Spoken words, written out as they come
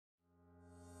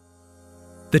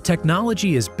The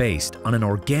technology is based on an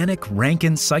organic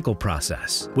Rankine cycle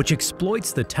process, which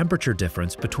exploits the temperature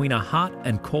difference between a hot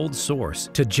and cold source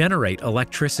to generate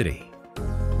electricity.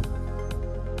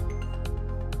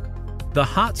 The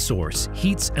hot source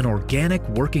heats an organic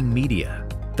working media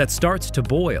that starts to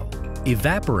boil,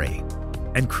 evaporate,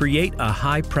 and create a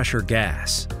high-pressure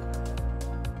gas.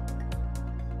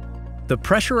 The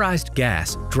pressurized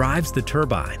gas drives the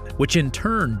turbine, which in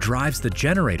turn drives the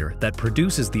generator that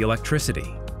produces the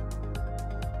electricity.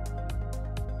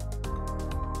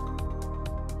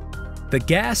 The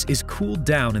gas is cooled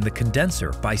down in the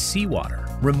condenser by seawater,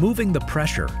 removing the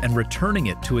pressure and returning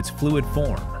it to its fluid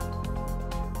form.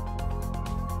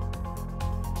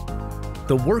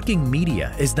 The working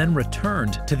media is then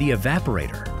returned to the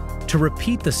evaporator to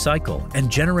repeat the cycle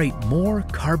and generate more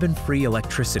carbon-free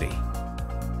electricity.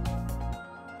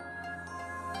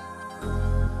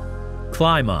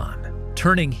 Climeon,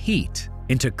 turning heat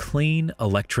into clean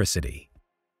electricity.